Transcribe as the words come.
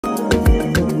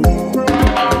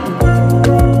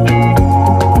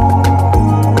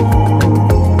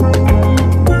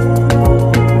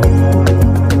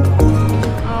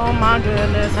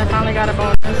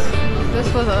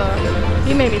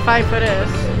made me fight for this.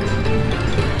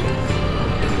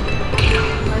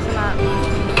 Why is it not?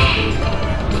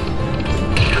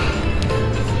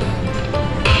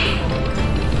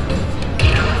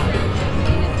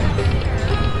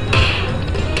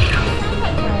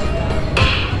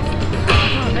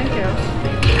 Oh, thank you.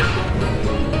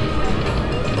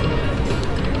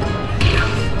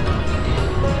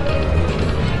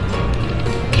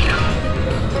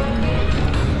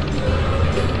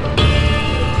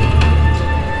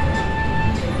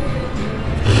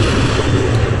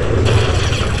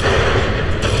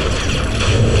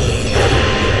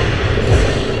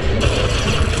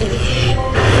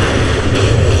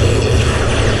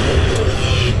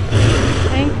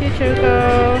 Thank you, Chuco.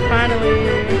 Finally,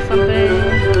 something.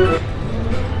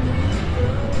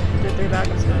 Did 3 back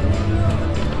of spins.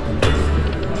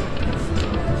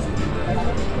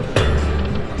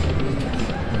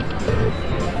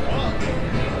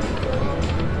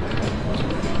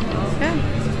 Okay.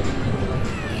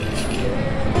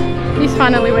 He's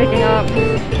finally waking up.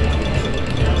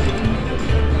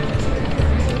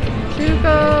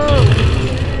 Chuco!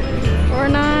 4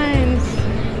 nines.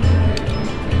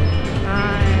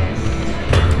 Nice.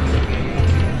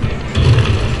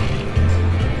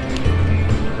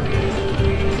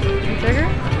 Trigger?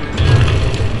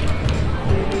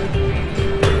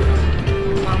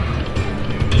 Come on.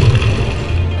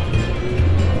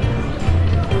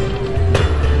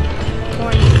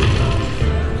 Coins.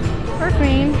 Or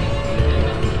queen.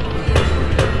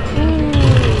 Ooh.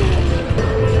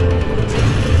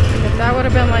 If that would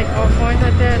have been like all coins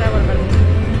right there, that would have been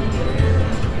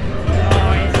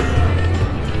nice.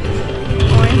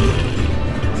 Coins.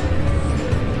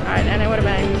 Alright, and it would have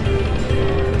been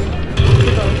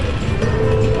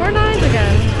 4 nines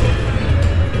again.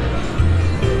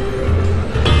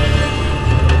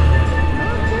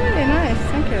 Okay, nice,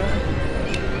 thank you.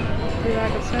 3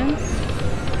 back of spins.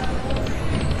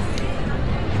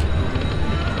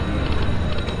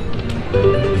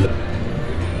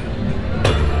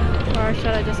 Or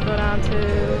should I just go down to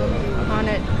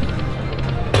 100?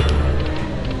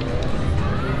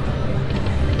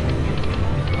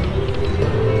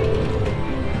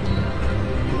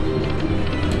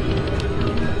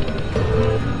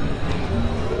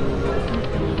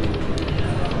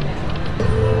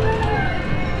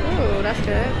 Ooh, that's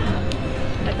good,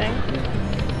 I think.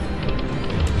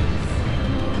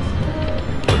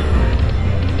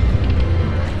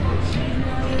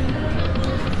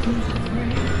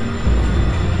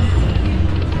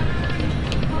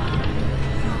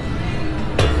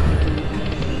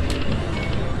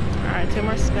 Alright, 2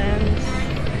 more spins.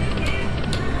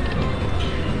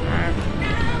 Alright.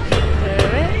 Did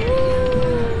it?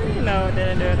 Ooh, no, it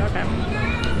didn't do it. Okay.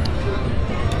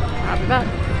 I'll be back.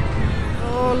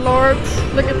 Oh Lord,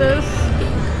 look at this.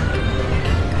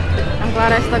 I'm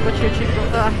glad I stuck with you, Chuco.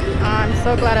 I'm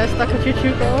so glad I stuck with you,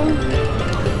 Chuco.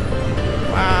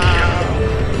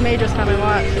 Wow. Major's coming,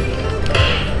 watch.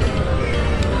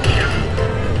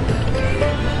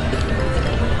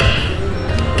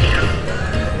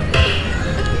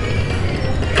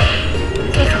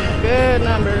 These are some good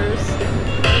numbers.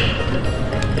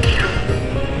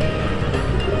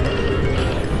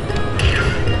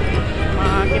 Come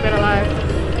on, keep it alive.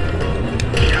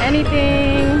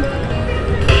 Anything.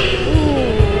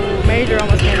 Ooh, major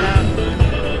almost came down.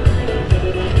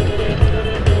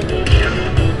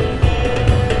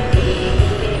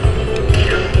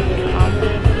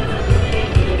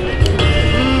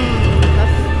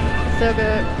 That's so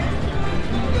good.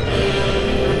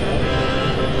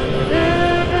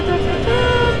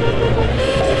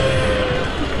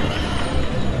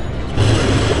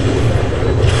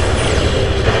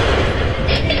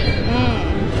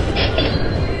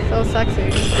 So sexy.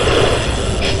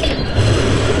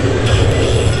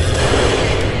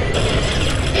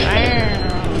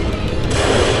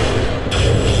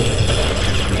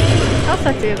 How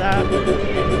sexy is that?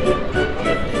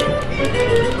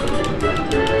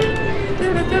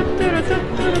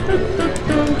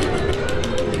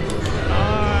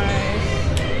 Nice.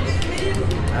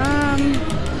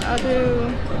 I'll do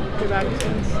 2 back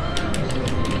spins.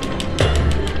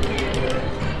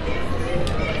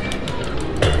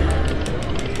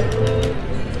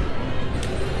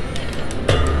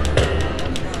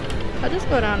 I'll just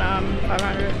go down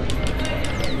 500.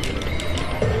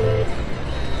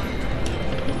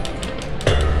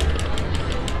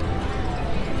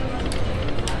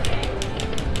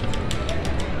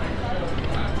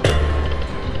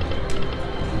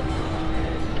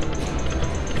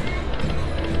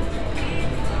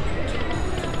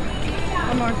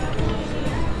 One more.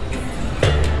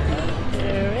 Do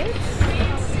it.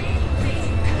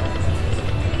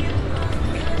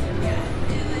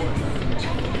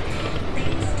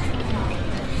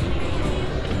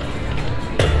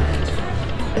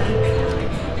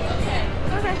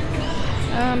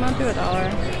 do $1.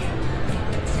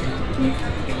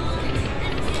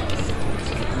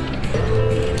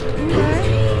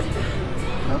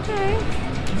 Okay.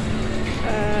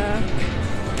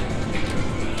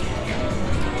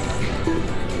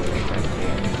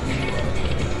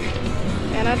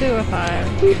 And I do a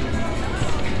 5.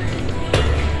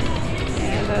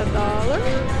 And $1.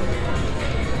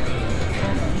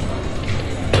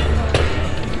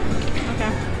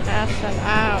 Okay. Passing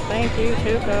out. Thank you,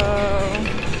 Chuco.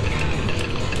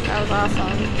 That was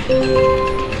awesome.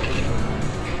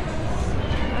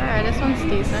 Alright, this one's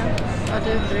decent. I'll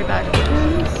do 3 back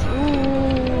spins. Ooh.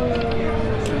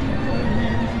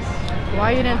 Why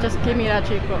you didn't just give me that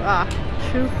Chuco? Ah,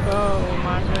 Chuco,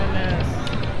 my goodness.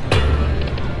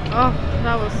 Oh,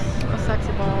 that was a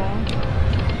sexy ball.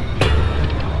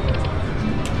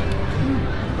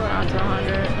 Go down to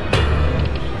 100.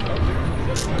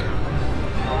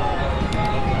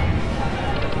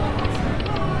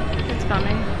 It's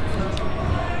coming.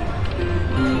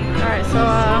 Alright, so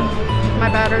my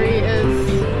battery is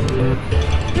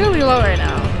really low right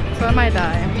now, so I might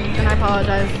die, and I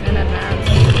apologize in advance.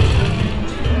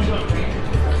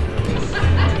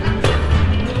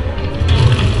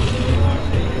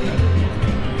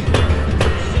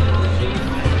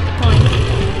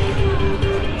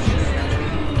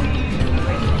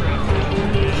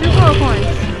 Chuco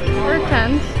coins, or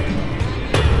 10s.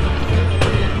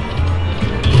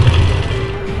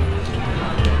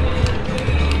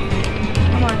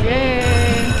 Come on, yay!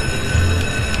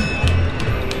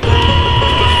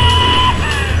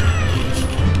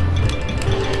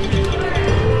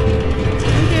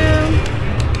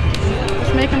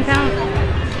 Make them count.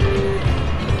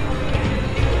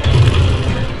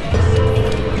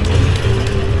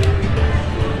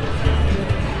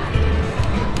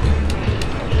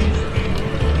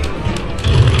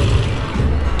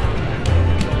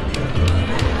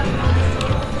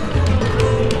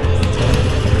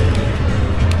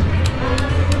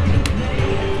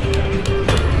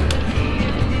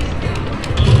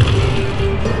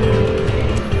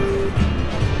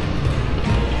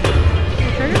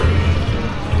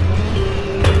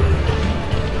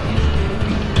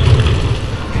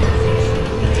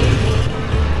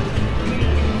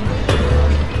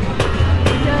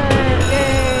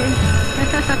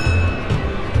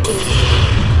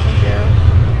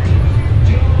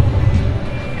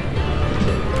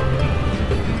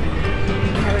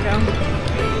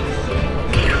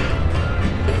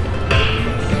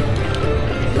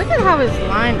 How it's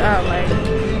lined up, like,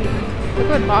 look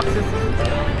what boxes.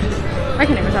 I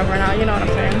can't even talk right now, you know what I'm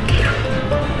saying.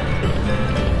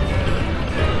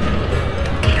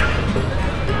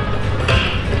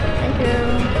 Thank you.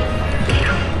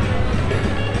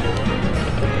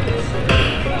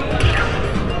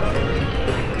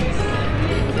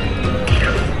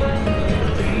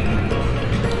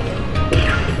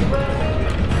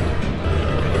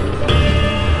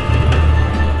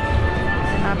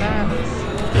 Not bad.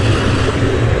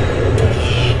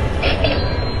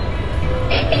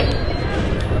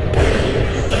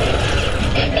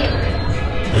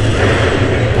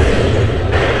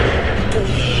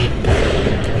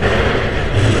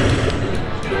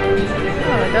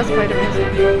 That's quite amazing.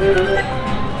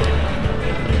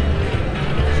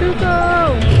 Chuco!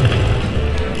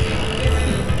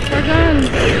 More guns!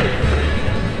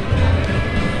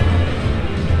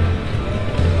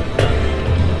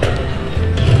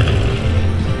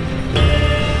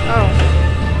 Oh.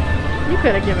 You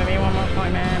could have given me one more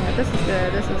point, man. But this is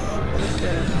good. This is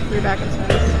good. 3 back and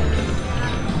spins.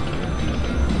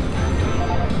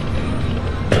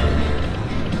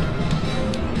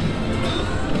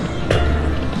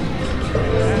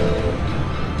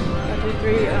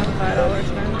 $3 out of $5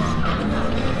 spends.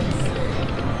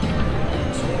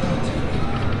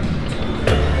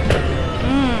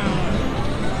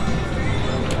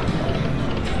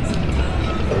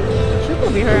 Chuco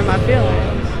be hurting my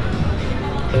feelings.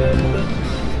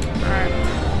 Alright.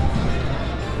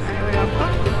 Alright, here we go.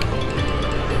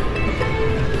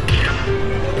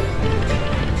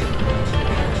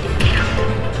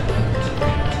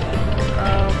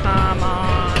 Oh, come on.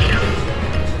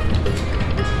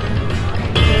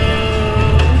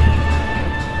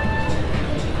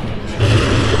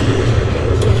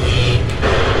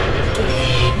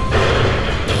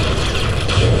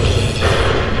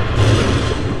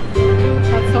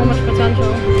 So much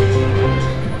potential.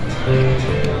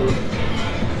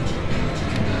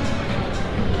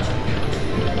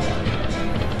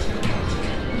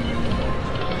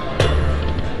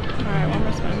 Alright, one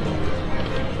more spin.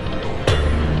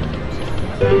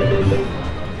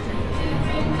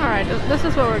 Alright, this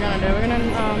is what we're gonna do. We're gonna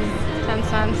 10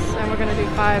 cents, and we're gonna do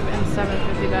 5 and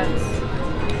 750 bets.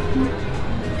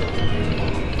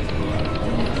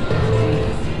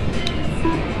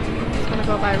 It's gonna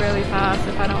go by really fast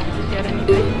if I don't get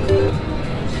anything.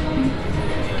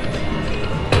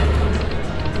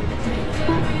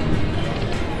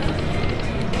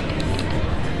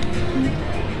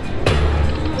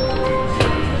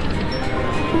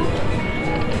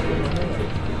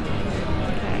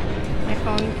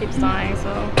 Keeps dying,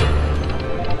 so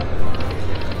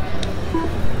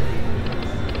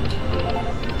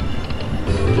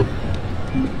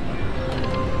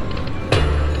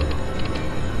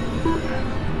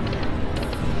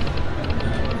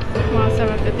come on,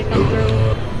 750 come through.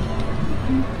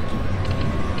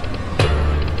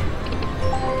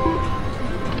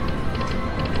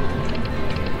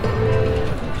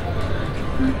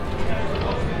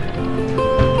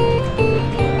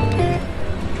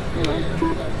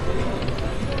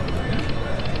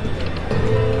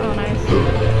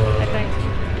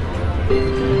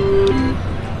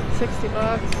 $60.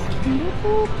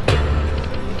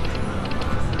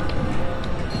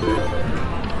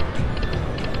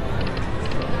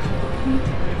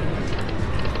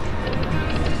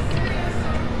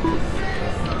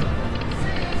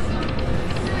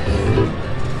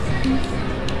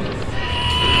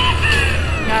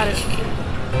 Got it.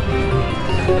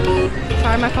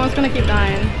 Sorry, my phone's gonna keep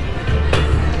dying.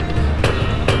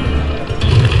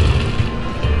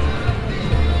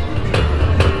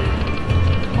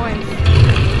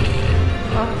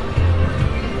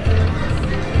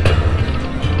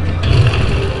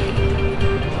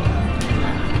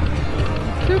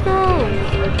 Chuco!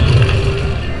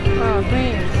 Oh,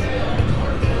 thanks.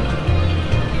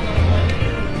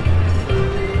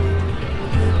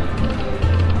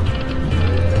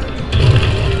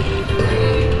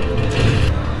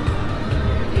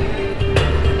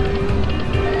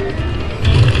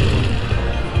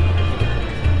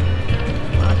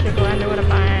 Chuco ended with a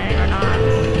bang or not.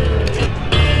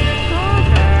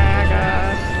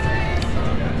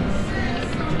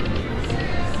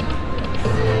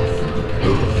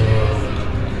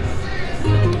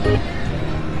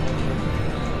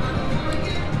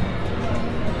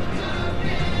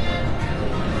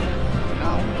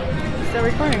 Still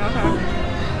recording, okay.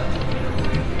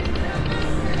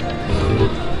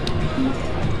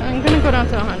 I'm gonna go down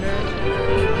to 100.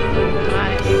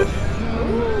 Nice. Ooh.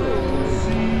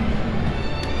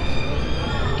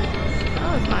 That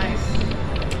was nice.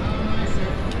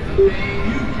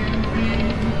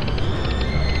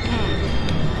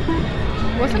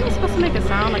 Wasn't it supposed to make a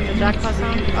sound, like the jackpot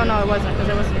sound? Oh no, it wasn't, because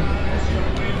it was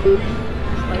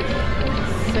like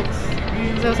 6.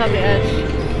 Because it was at the edge.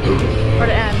 Or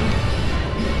the end.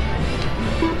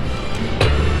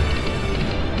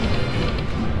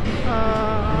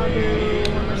 I'll do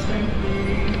one more spin.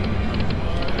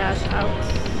 Cash out.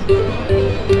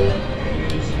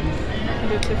 I can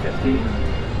do 250.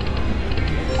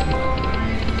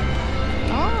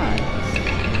 Nice.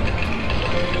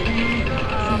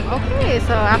 Okay,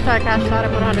 so after I cashed out, I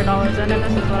put $100 in, and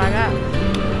this is what I got.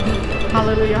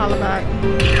 Hallelujah, holla back.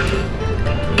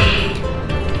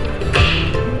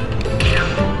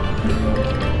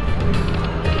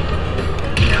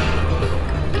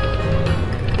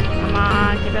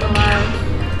 Keep it alive.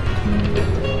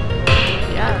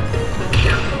 Yes.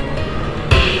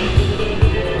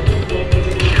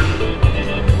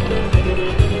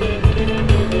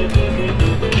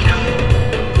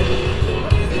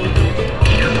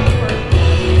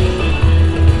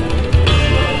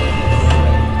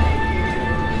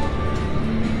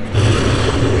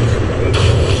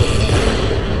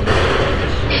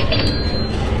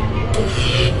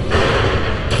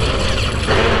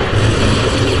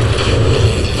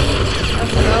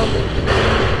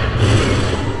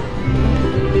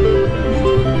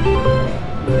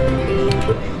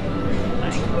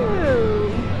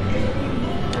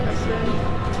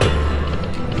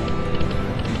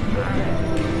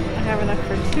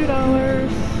 $2.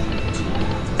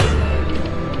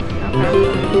 Okay.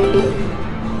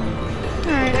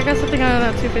 Alright, I got something out of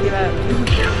that 250 bet.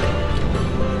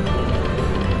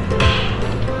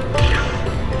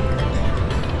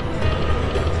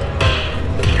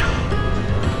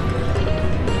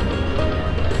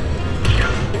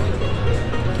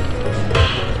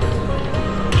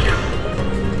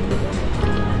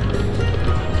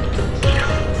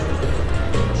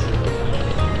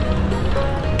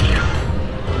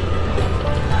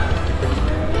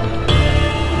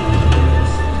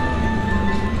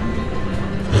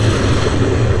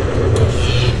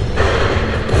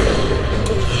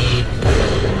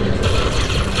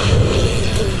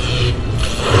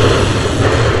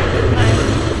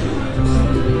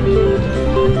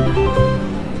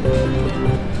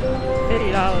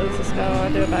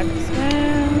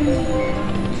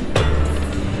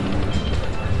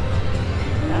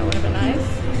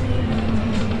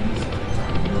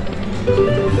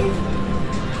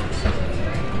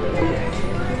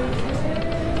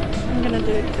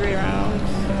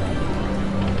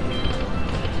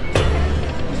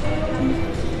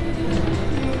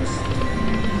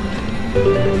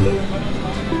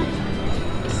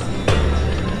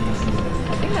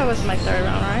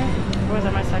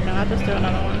 do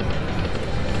another one.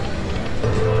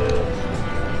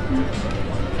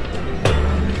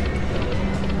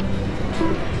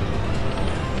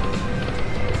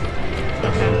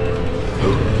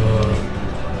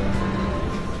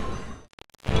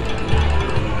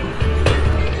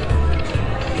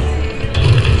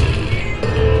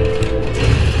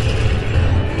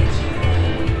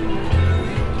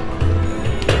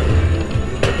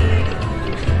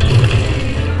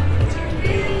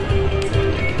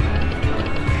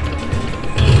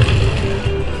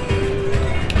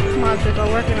 Chuco,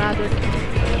 working magic.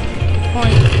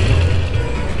 Point.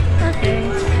 Working.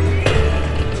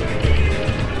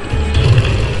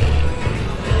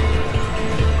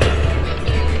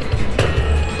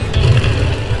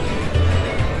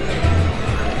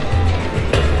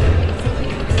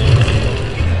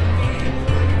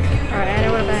 Alright,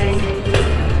 Annie with a bang.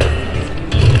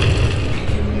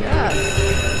 Yes.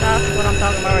 That's what I'm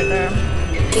talking about right there.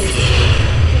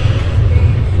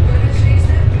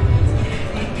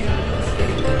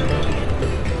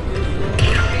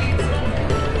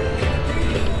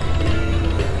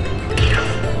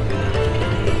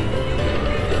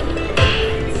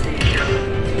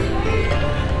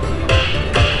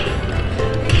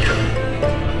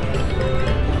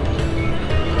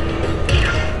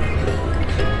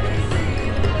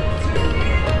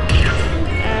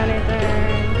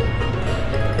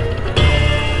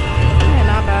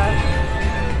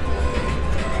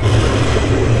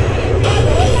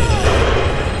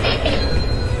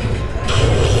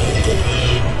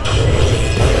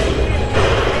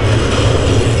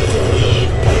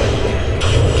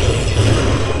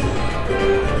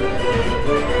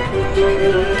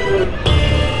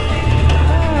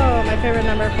 Favorite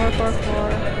number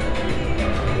 444.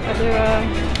 I'll do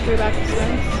 3 back to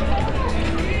spins.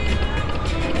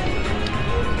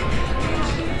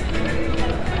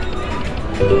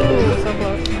 Ooh, so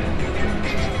close.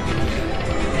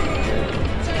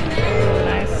 Ooh,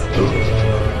 nice.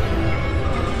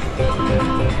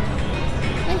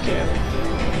 Thank you.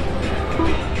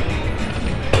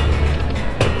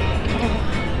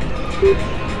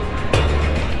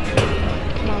 Oh.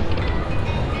 Come on.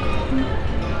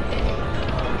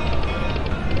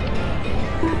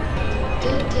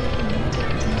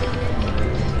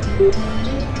 Oh,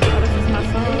 this is my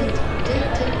song.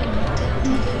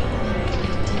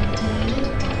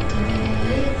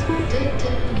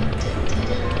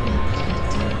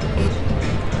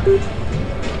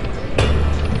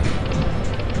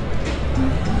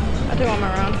 I'll do one more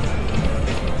round.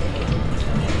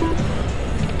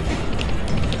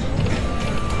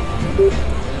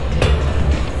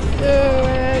 Do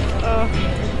it. Oh.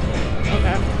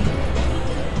 Okay.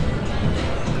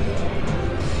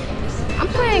 I'm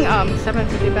playing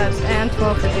 750 bets and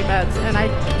 1250 bets, and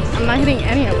I'm not hitting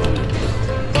any of them.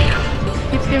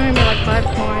 Keeps giving me like 5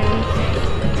 coins.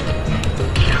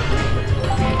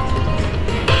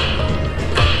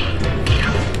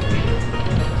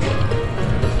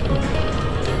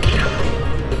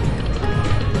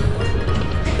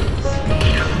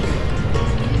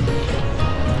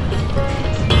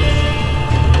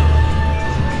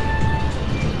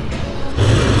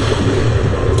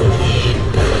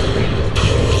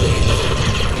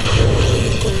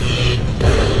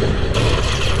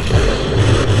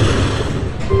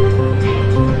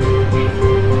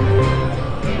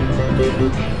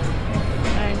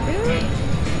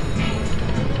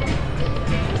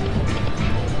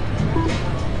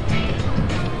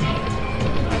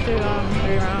 I'll do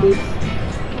 3 rounds.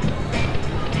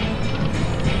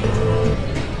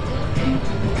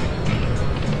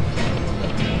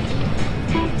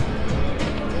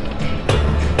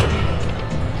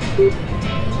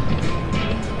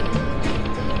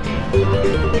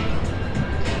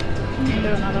 I'll do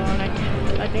another one.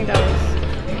 I think that was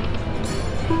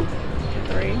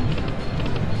 3.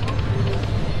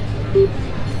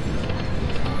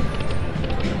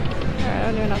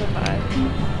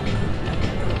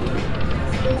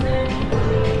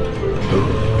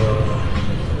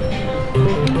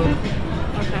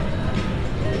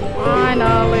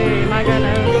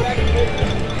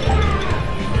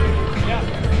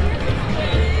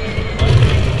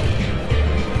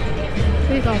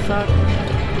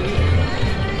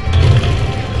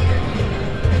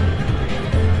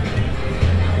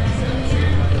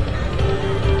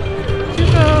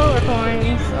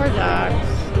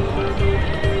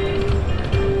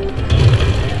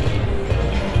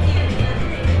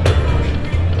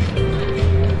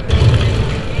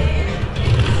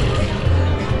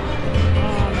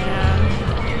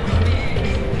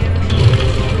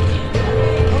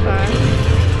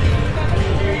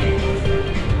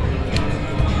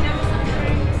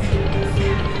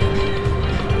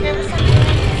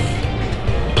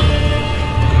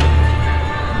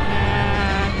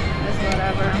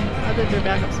 3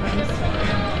 backup spins.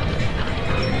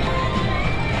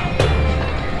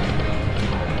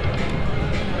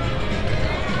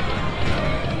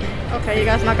 Okay, you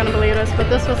guys are not gonna believe this, but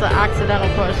this was an accidental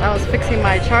push. I was fixing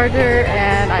my charger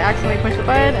and I accidentally pushed the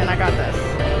button and I got this.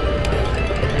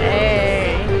 Hey.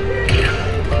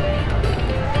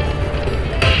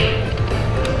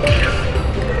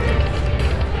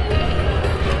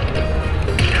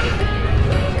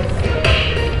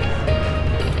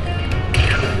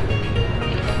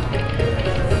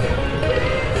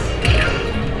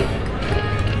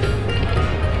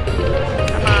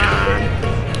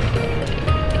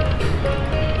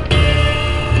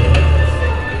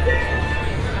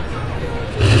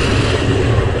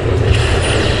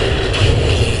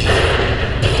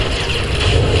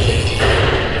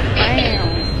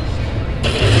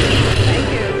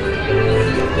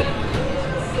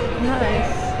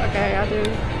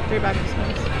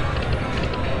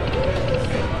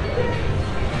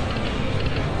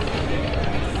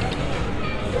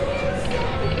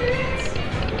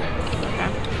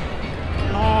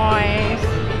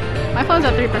 My phone's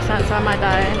at 3%, so I might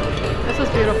die. This is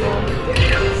beautiful.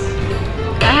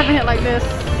 I haven't hit like this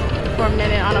for a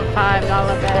minute on a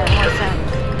 $5 bet, 1 cent.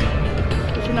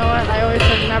 But you know what? I always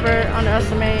should never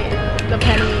underestimate the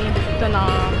penny, the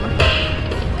nom.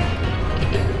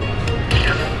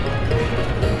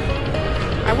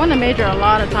 I won the major a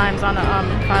lot of times on a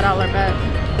 $5 bet,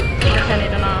 on a penny,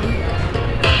 the nom.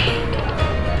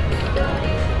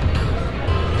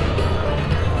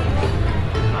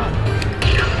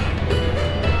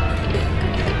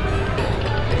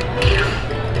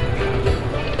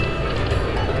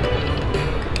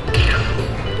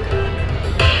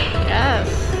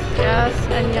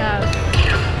 And yes.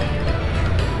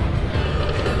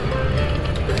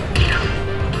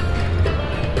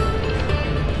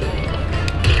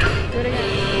 Do it again.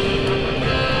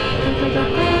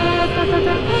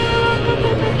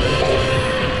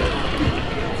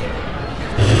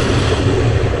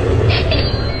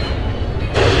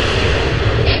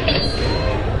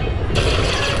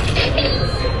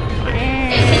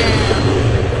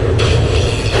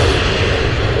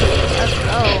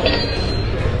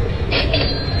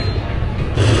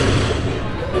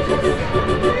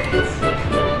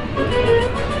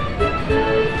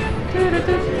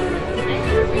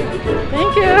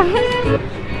 Thank you.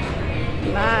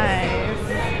 Nice.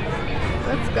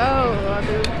 Let's go. I'll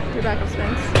do backup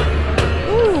spins.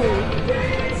 Ooh.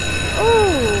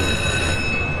 Ooh.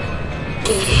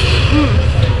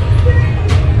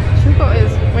 Chuco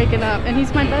is waking up, and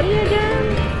he's my buddy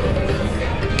again.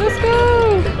 Let's go.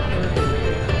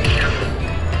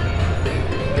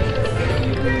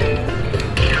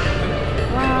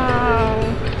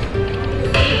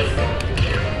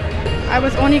 I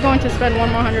was only going to spend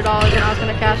one more $100 and I was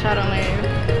going to cash out on leave.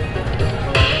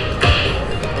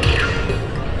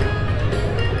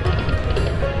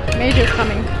 Major's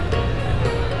coming.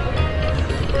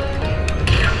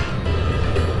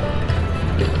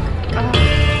 Oh,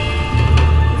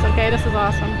 it's okay, this is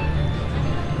awesome.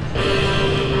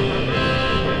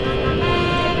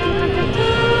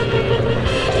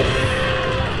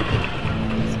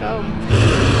 Let's go.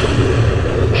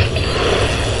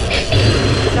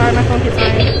 Sorry, my phone keeps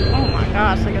ringing. Oh my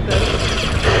gosh, look at this.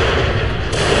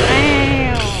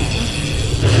 Damn.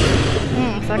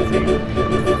 Sexy.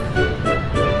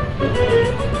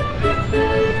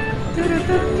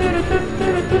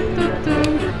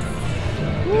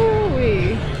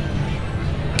 Woo-wee.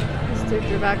 Let's do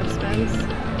 3 backup spins.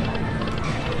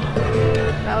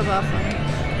 That was awesome.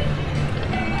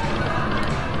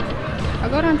 I'll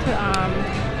go down to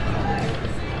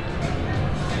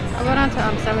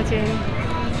 17.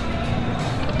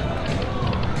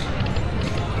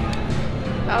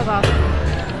 That was awesome.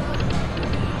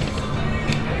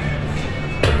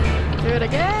 Do it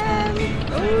again.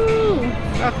 Ooh.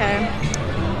 Okay.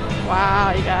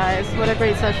 Wow, you guys. What a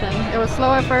great session. It was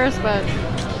slow at first, but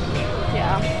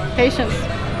yeah. Patience.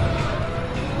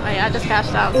 Oh yeah, I just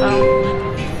cashed out, so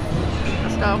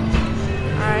let's go.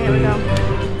 Alright, here we go.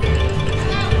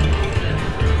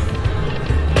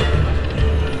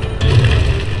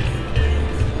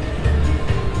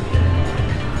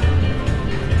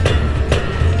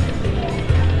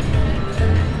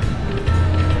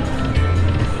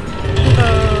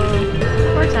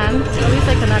 At least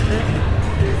I connected.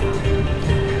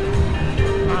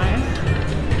 Nice.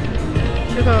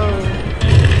 Chuco.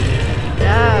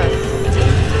 Yes.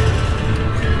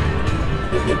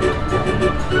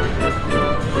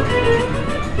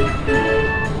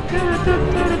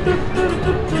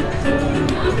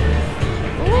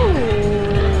 Ooh.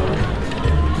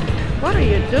 What are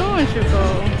you doing, Chuco?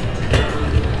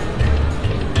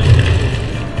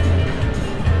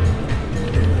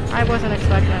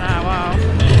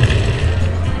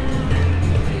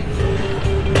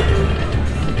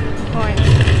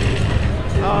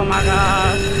 Oh my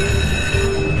gosh.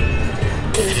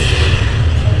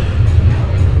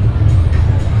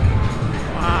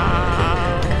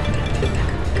 Wow.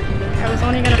 I was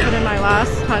only gonna put in my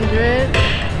last 100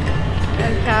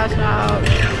 and cash out.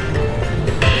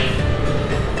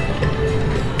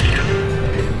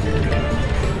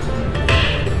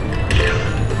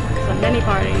 It's a mini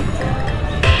party.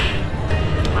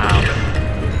 Wow.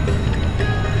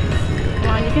 Come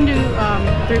on, you can do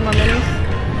 3 more minis.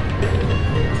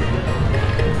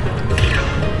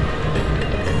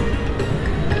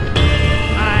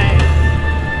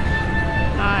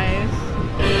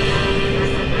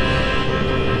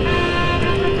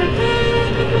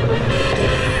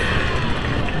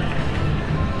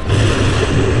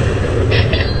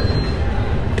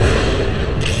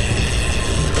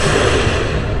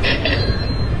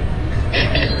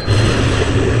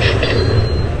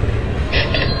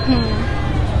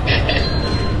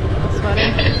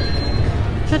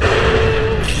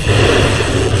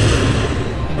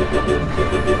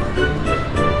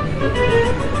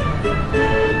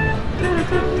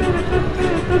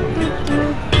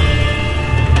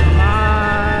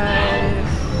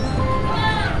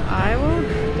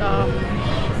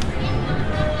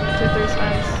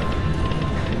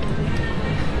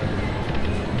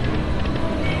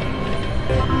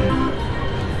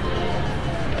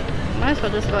 Might as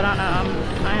well just go down to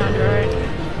 900, right?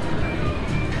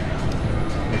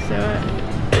 Let's do it.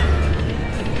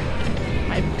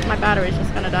 My battery's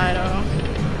just gonna die though.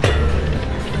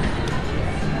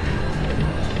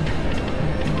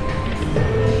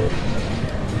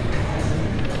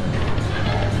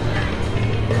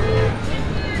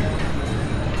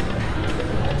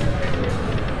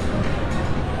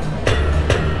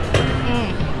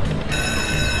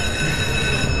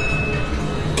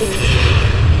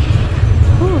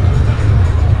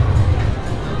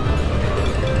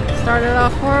 Started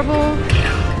off horrible,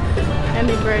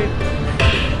 ending great.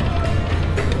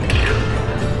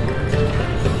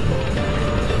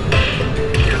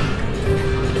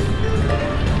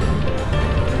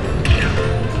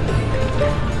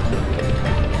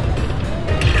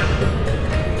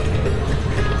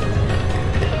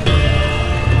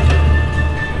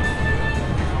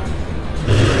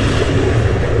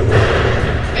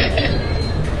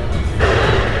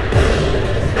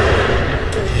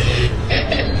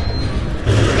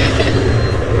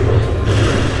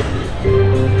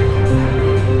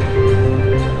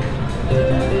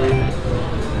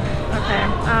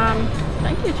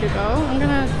 Chuco. I'm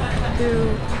gonna do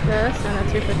this and a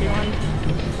 251.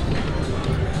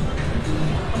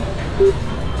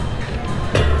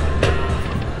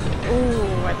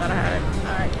 Ooh, I thought I had it.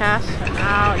 Alright, cash and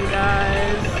out, you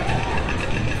guys.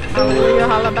 Hallelujah,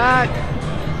 holla back.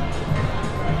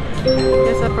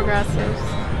 It's a progressives.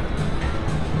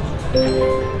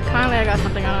 Finally, I got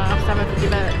something on 750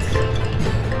 bets.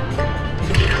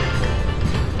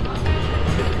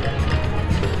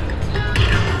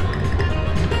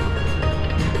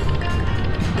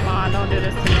 Don't do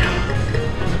this to me.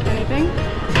 Anything?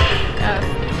 Yes.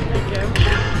 Thank you.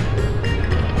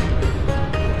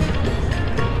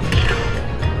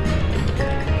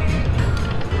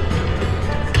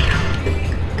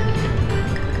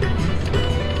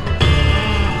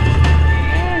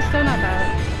 Still not bad.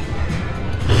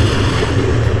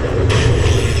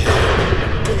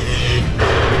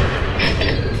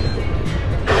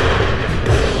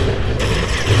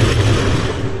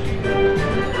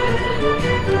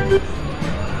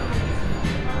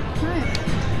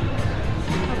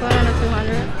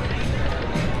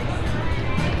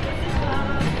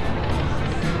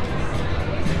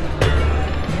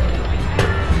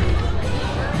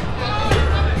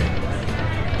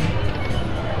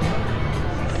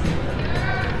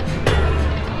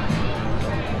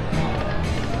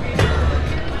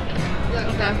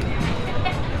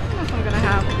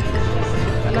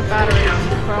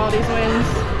 For all these wins.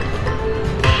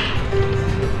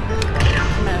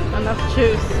 Man, enough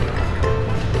juice.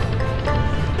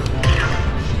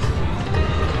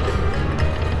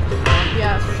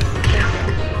 Yes, thank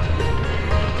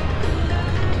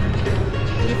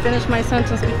you. You finished my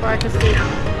sentence before I could speak.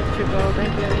 Chuco,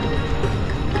 thank you.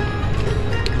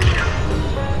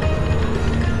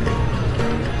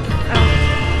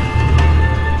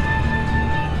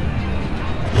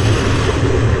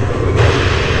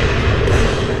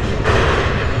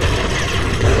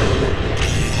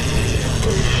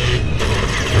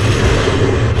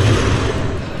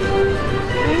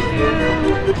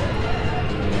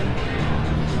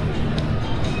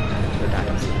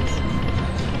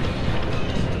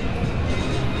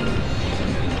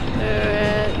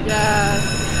 Yeah.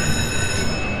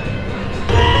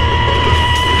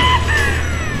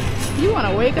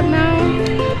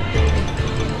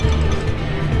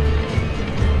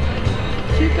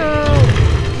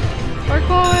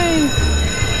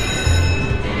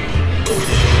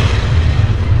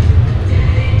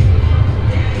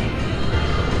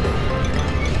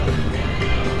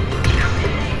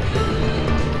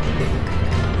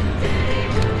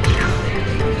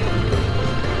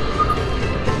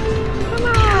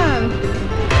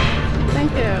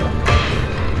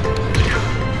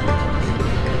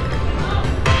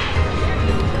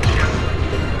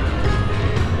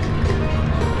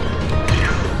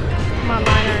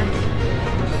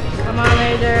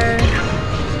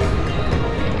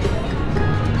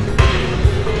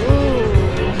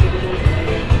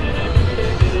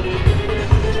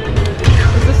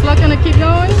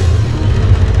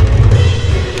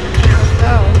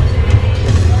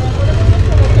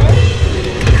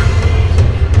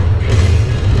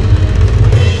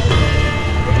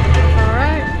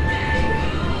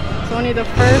 the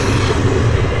first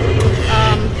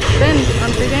spin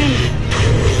on free games.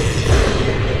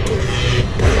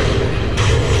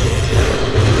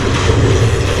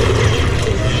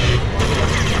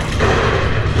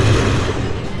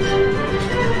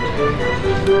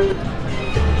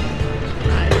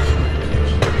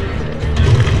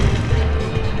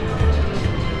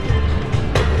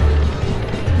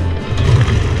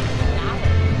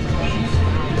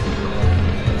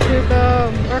 Chuco,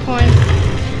 or coins,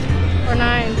 or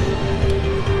nines.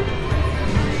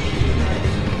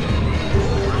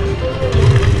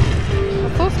 A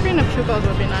full screen of Chucos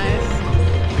would be nice.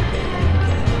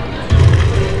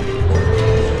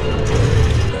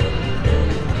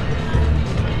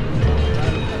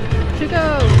 Chuco!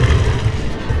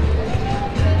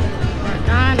 Or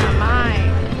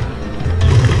dynamite.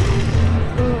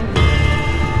 Ooh.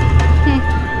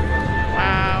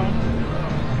 Wow.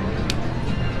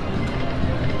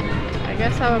 I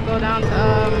guess I would go down to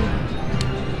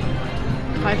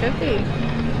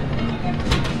 550.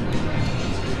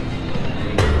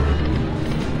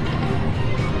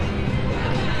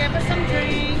 Give us some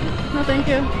drink. No, thank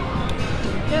you.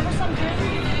 Give us some drink.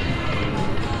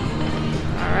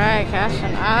 Alright,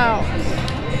 cashing out.